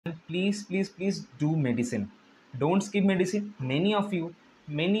please do medicine. Don't skip medicine. Many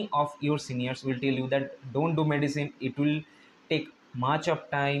of your seniors will tell you that don't do medicine, it will take much of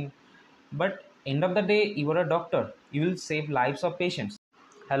time, but end of the day you are a doctor, you will save lives of patients.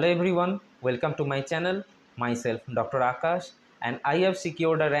 Hello everyone, welcome to my channel. Myself Dr. Akash, and I have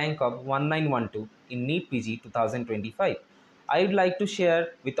secured a rank of 1912 in Neetpg 2025. I would like to share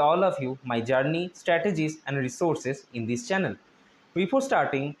with all of you my journey, strategies and resources in this channel. Before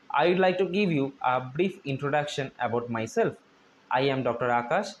starting, I would like to give you a brief introduction about myself. I am Dr.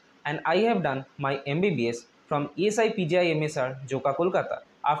 Akash and I have done my MBBS from ESI Joka, Kolkata.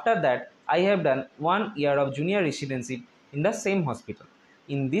 After that, I have done 1 year of junior residency in the same hospital.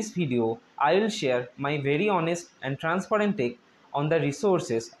 In this video, I will share my very honest and transparent take on the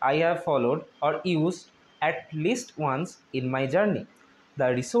resources I have followed or used at least once in my journey.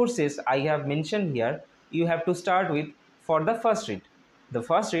 The resources I have mentioned here, you have to start with for the first read. The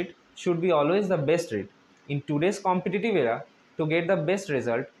first read should be always the best read. In today's competitive era, to get the best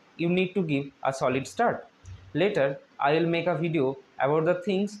result, you need to give a solid start. Later, I will make a video about the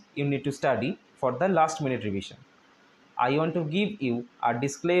things you need to study for the last minute revision. I want to give you a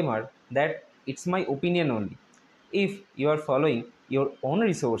disclaimer that it's my opinion only. If you are following your own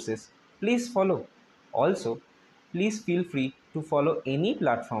resources, please follow. Also, please feel free to follow any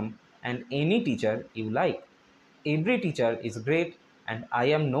platform and any teacher you like. Every teacher is great and I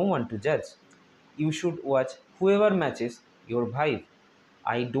am no one to judge. You should watch whoever matches your vibe.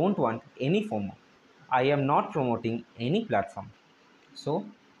 I don't want any FOMO. I am not promoting any platform. So,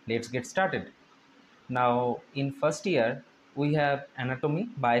 let's get started. Now, in first year, we have anatomy,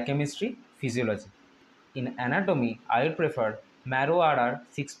 biochemistry, physiology. In anatomy, I would prefer Marrow RR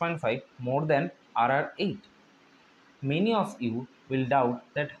 6.5 more than RR 8. Many of you will doubt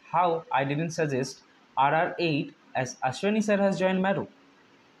that how I didn't suggest RR 8 as Ashwani sir has joined Marrow.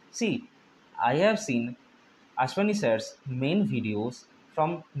 See, I have seen Ashwani sir's main videos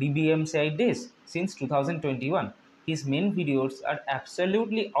from DBMCI days since 2021. His main videos are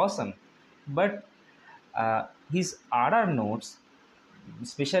absolutely awesome, but his RR notes,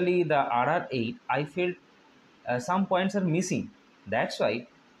 especially the RR8, I felt some points are missing. That's why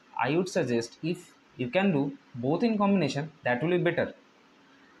I would suggest if you can do both in combination, that will be better.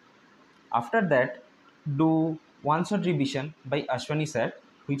 After that, do OnShot Revision by Ashwani sir,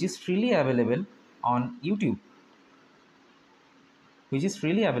 which is freely available on YouTube.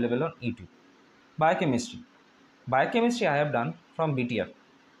 Biochemistry. Biochemistry I have done from BTR.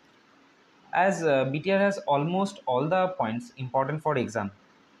 As BTR has almost all the points important for exam.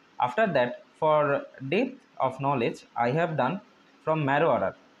 After that, for depth of knowledge, I have done from Marrow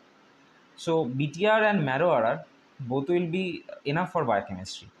RR. So BTR and Marrow RR both will be enough for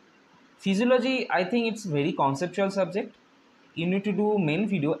biochemistry. Physiology, I think it's very conceptual subject. You need to do main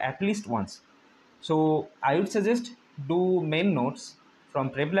video at least once. So I would suggest do main notes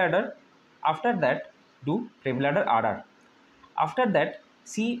from prepladder. After that, do prepladder RR. After that,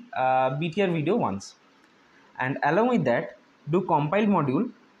 see BTR video once. And along with that, do compiled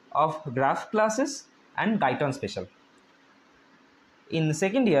module of graph classes and Guyton special. In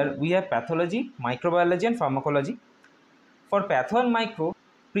second year, we have pathology, microbiology and pharmacology. For patho and micro,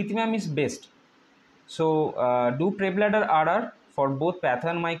 Preeti ma'am is best. So do prepladder RR for both patho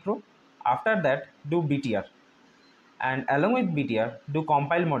and micro. After that, do BTR. And along with BTR, do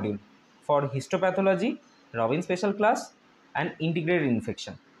compiled module for histopathology, Robin special class and integrated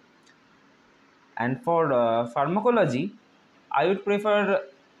infection. And for pharmacology, I would prefer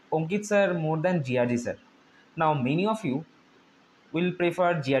Ankit sir more than GRG sir. Now, many of you will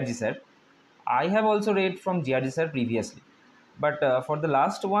prefer GRG sir. I have also read from GRG sir previously. But for the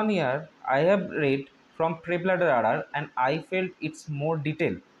last 1 year, I have read from prepladder RR and I felt it's more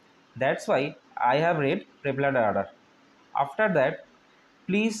detailed. That's why I have read prepladder RR. After that,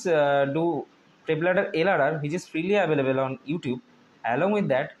 please do prepladder LRR, which is freely available on YouTube. Along with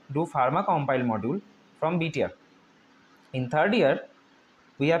that, do pharma compile module from BTR. In third year,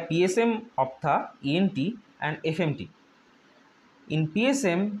 we have PSM, Optha, ENT and FMT. In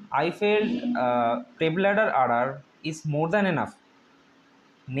PSM, I felt prepladder RR is more than enough.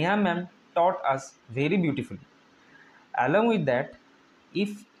 Neha ma'am taught us very beautifully. Along with that,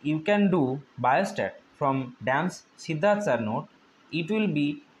 if you can do biostat from DAM's Siddharth sir note, it will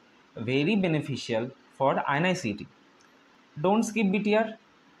be very beneficial for INICET. Don't skip BTR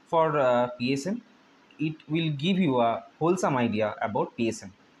for PSM. It will give you a wholesome idea about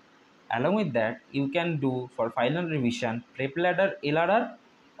PSM. Along with that, you can do for final revision prepladder LRR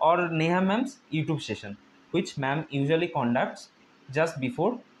or Neha ma'am's YouTube session, which ma'am usually conducts just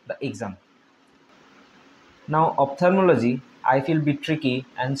before the exam. Now, ophthalmology, I feel a bit tricky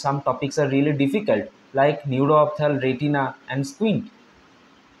and some topics are really difficult, like neuroopthal, retina, and squint.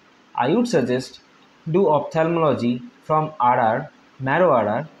 I would suggest do ophthalmology from RR, Marrow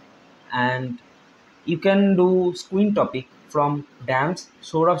RR, and you can do squint topic from DAMS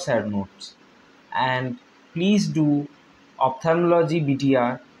Sourabh Sir notes. And please do ophthalmology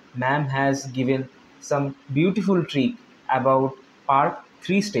BTR. Ma'am has given some beautiful trick about part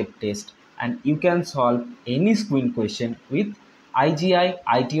 3 step test, and you can solve any squint question with IGI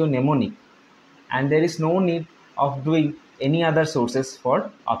ITO mnemonic, and there is no need of doing any other sources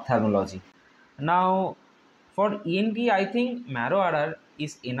for ophthalmology. Now, for ENT, I think Marrow RR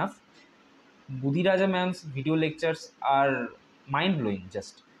is enough. Budhiraja ma'am's video lectures are mind blowing.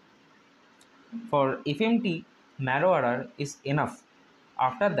 Just for FMT, Marrow RR is enough.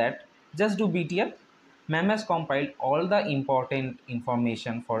 After that, just do BTR. Ma'am has compiled all the important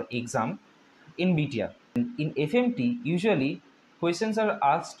information for exam in BTR. In FMT, usually questions are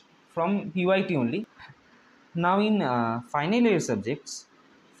asked from PYT only. Now in final year subjects,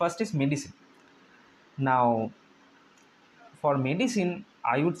 first is medicine. Now for medicine,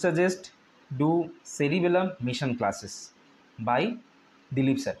 I would suggest do cerebellum mission classes by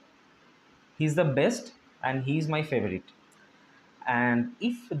Dilip sir. He is the best and he is my favorite. And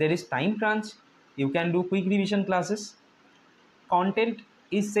if there is time crunch, you can do quick revision classes. Content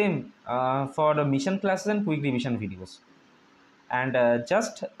is same for the mission classes and quick revision videos. And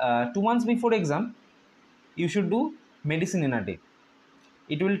just 2 months before exam, you should do medicine in a day.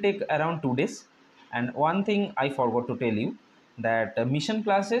 It will take around 2 days. And one thing I forgot to tell you, that mission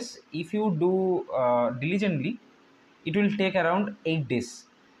classes, if you do diligently, it will take around 8 days.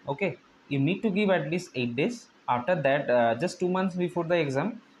 Okay, you need to give at least 8 days. After that, just 2 months before the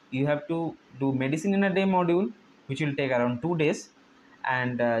exam, you have to do medicine in a day module, which will take around 2 days.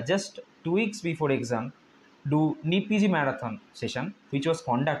 And just 2 weeks before exam, do Neetpg marathon session, which was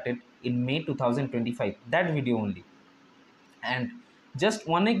conducted in May 2025. That video only. And just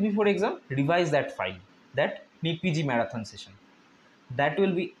 1 week before exam, revise that file, that Neetpg marathon session. That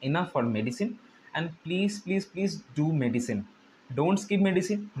will be enough for medicine. And please do medicine. Don't skip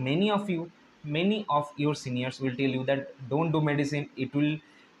medicine. Many of your seniors will tell you that don't do medicine, it will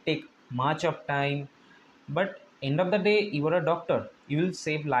take much of time. But end of the day, you are a doctor, you will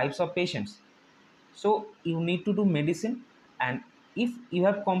save lives of patients. So you need to do medicine. And if you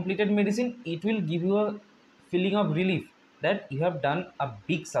have completed medicine, it will give you a feeling of relief that you have done a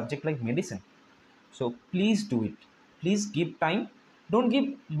big subject like medicine. So please do it. Please give time. Don't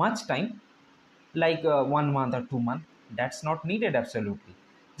give much time, like 1 month or 2 months. That's not needed absolutely.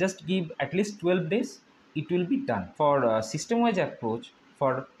 Just give at least 12 days, it will be done. For system wise approach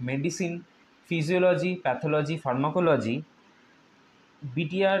for medicine, physiology, pathology, pharmacology,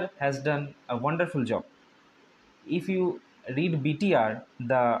 BTR has done a wonderful job. If you read BTR,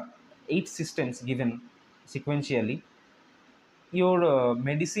 the 8 systems given sequentially, your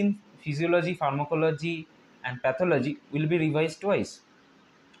medicine, physiology, pharmacology, and pathology will be revised twice.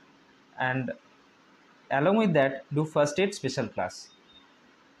 And along with that, do first aid special class.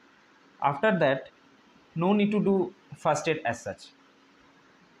 After that, no need to do first aid as such.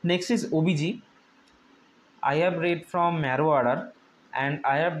 Next is OBG. I have read from Marrow order, and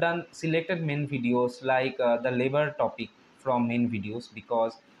I have done selected main videos like the labor topic from main videos,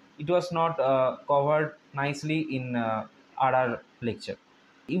 because it was not covered nicely in RR lecture.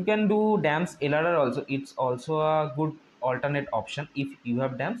 You can do DAMS LRR also. It's also a good alternate option if you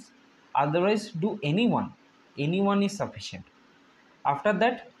have DAMS. Otherwise, do anyone. Anyone is sufficient. After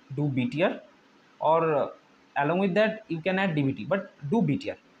that, do BTR, or along with that, you can add DBT, but do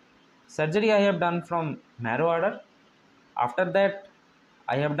BTR. Surgery I have done from Marrow order. After that,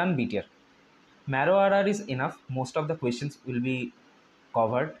 I have done BTR. Marrow order is enough. Most of the questions will be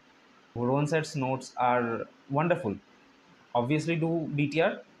covered. OnShot's notes are wonderful. Obviously, do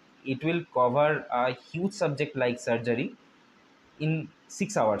BTR. It will cover a huge subject like surgery in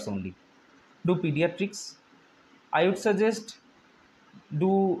 6 hours only. Do Pediatrics. I would suggest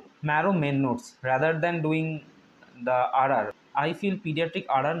do Marrow main notes rather than doing the RR. I feel pediatric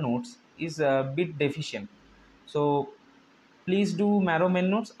RR notes is a bit deficient. So please do Marrow main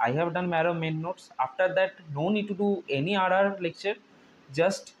notes. I have done Marrow main notes. After that, no need to do any RR lecture.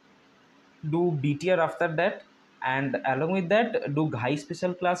 Just do BTR after that. And along with that, do Ghai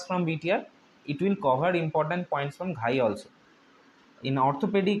special class from BTR. It will cover important points from Ghai also. In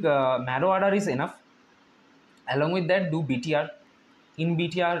orthopedic, Marrow order is enough. Along with that, do BTR. In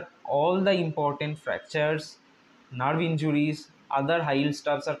BTR, all the important fractures, nerve injuries, other high yield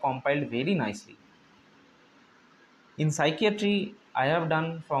stuffs are compiled very nicely. In psychiatry, I have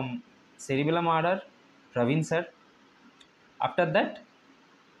done from cerebellum order, Ravin sir. After that,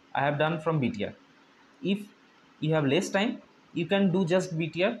 I have done from BTR. If you have less time, you can do just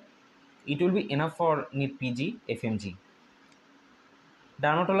BTR. It will be enough for Neetpg, FMGE.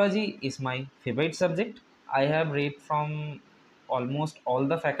 Dermatology is my favorite subject. I have read from almost all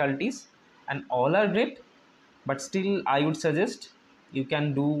the faculties and all are great, but still I would suggest you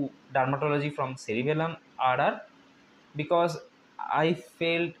can do dermatology from cerebellum RR because I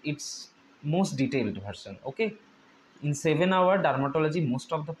felt it's most detailed version. Okay, in 7 hour dermatology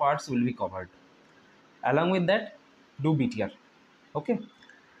most of the parts will be covered. Along with that, do BTR. Okay,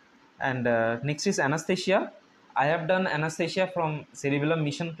 and next is anesthesia. I have done anesthesia from cerebellum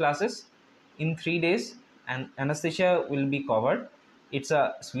mission classes in 3 days, and anesthesia will be covered. It's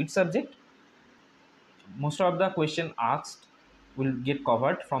a sweet subject. Most of the question asked will get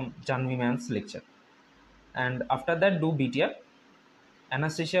covered from Janvi ma'am's lecture, and after that do BTR.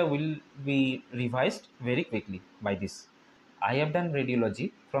 Anesthesia will be revised very quickly by this. I have done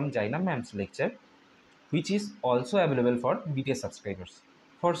radiology from Jaina ma'am's lecture, which is also available for BTS subscribers.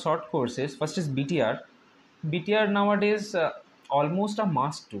 For short courses, first is BTR. BTR nowadays almost a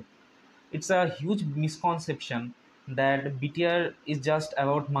must to. It's a huge misconception that BTR is just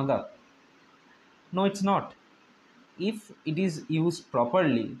about MAGA. No, it's not. If it is used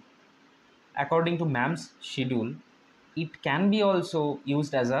properly, according to MAM's schedule, it can be also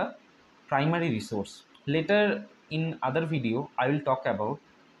used as a primary resource. Later in other video, I will talk about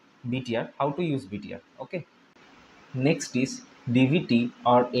BTR, how to use BTR. Okay. Next is DVT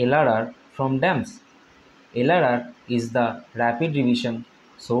or LRR from DAMS. LRR is the rapid revision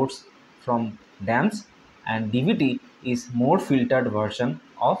source from DAMS and DVT is more filtered version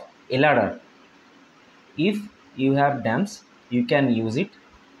of LRR. If you have DAMS, you can use it.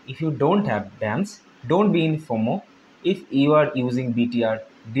 If you don't have DAMS, don't be in FOMO. If you are using BTR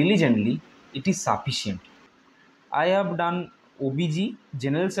diligently, it is sufficient. I have done OBG,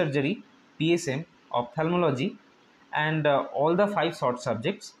 general surgery, PSM, ophthalmology, and all the 5 short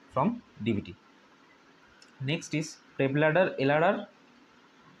subjects from DVT. Next is prepladder LRR.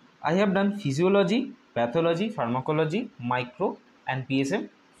 I have done physiology, pathology, pharmacology, micro, and PSM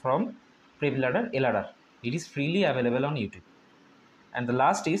from prepladder LRR. It is freely available on YouTube. And the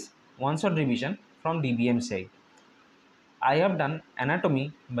last is OnShot Revision from DBMCI. I have done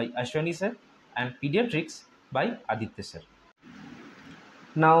anatomy by Ashwani sir and pediatrics by Aditya sir.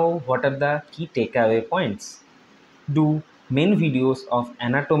 Now, what are the key takeaway points? Do main videos of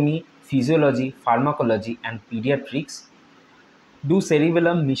anatomy, physiology, pharmacology, and pediatrics. Do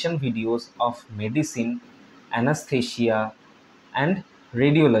cerebellum mission videos of medicine, anesthesia, and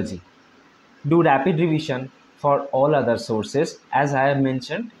radiology. Do rapid revision for all other sources. As I have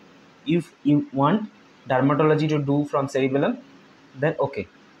mentioned, if you want dermatology to do from cerebellum, then okay,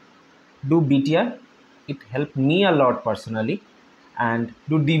 do BTR. It helped me a lot personally, and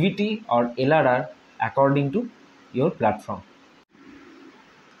do DVT or LRR according to your platform.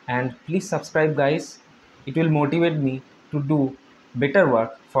 And please subscribe, guys. It will motivate me to do better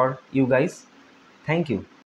work for you guys. Thank you.